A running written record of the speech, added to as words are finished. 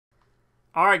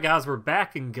Alright guys, we're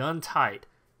back in Gun Tight.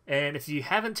 And if you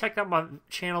haven't checked out my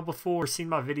channel before or seen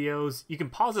my videos, you can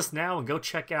pause this now and go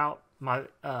check out my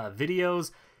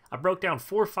videos. I broke down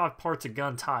 4 or 5 parts of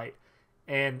Gun Tight.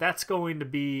 And that's going to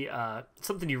be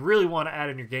something you really want to add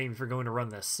in your game if you're going to run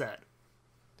this set.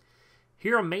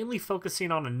 Here I'm mainly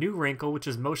focusing on a new wrinkle, which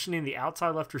is motioning the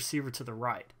outside left receiver to the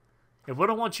right. And what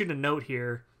I want you to note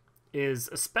here is,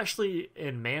 especially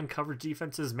in man coverage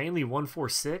defenses, mainly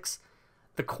 1-4-6,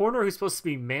 the corner who's supposed to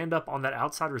be manned up on that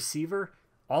outside receiver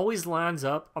always lines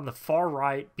up on the far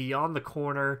right beyond the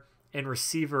corner and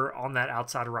receiver on that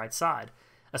outside right side,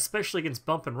 especially against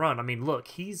bump and run. I mean, look,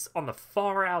 he's on the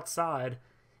far outside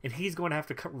and he's going to have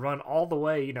to run all the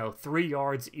way, 3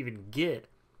 yards to even get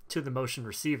to the motion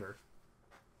receiver.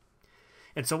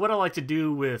 And so what I like to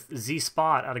do with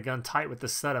Z-Spot out of Gun Tight with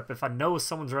this setup, if I know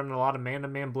someone's running a lot of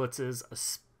man-to-man blitzes,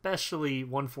 especially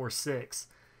 1-4-6,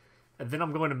 and then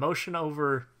I'm going to motion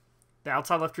over the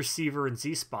outside left receiver in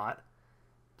Z-Spot,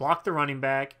 block the running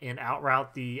back, and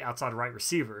outroute the outside right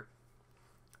receiver.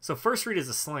 So first read is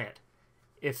a slant.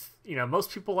 If, most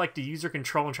people like to user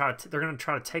control and they're going to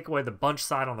try to take away the bunch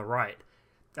side on the right.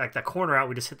 Like that corner out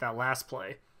we just hit that last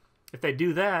play. If they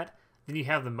do that, then you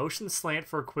have the motion slant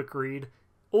for a quick read,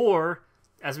 or,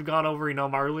 as we've gone over,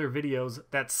 my earlier videos,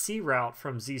 that C route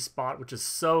from Z-Spot, which is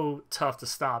so tough to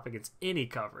stop against any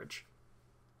coverage.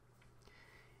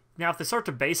 Now, if they start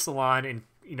to base the line and,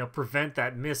 prevent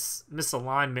that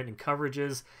misalignment in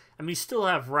coverages, I mean, you still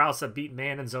have routes that beat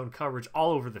man and zone coverage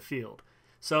all over the field.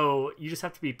 So you just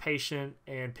have to be patient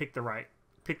and pick the right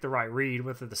read,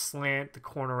 whether the slant, the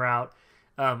corner route,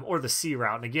 or the C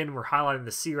route. And again, we're highlighting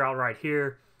the C route right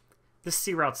here. This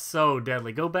C route's so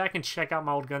deadly. Go back and check out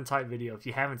my old Gun Tight video if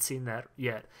you haven't seen that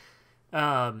yet.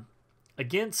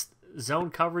 Against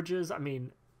zone coverages, I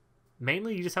mean,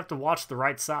 mainly you just have to watch the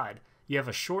right side. You have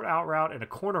a short out route and a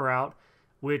corner route,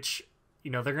 which,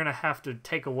 they're going to have to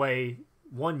take away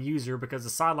one user because the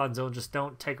sideline zone just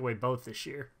don't take away both this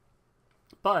year.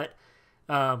 But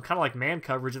kind of like man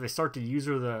coverage, if they start to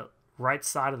user the right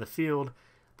side of the field,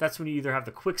 that's when you either have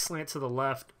the quick slant to the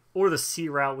left or the C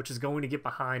route, which is going to get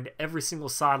behind every single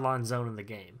sideline zone in the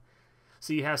game.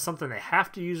 So you have something they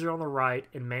have to user on the right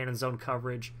in man and zone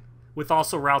coverage, with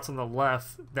also routes on the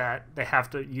left that they have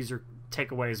to user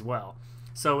take away as well.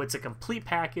 So it's a complete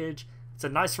package. It's a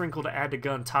nice wrinkle to add to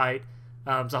Gun Tight.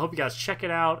 So I hope you guys check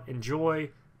it out, enjoy.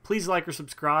 Please like or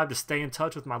subscribe to stay in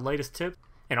touch with my latest tips,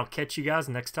 and I'll catch you guys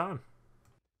next time.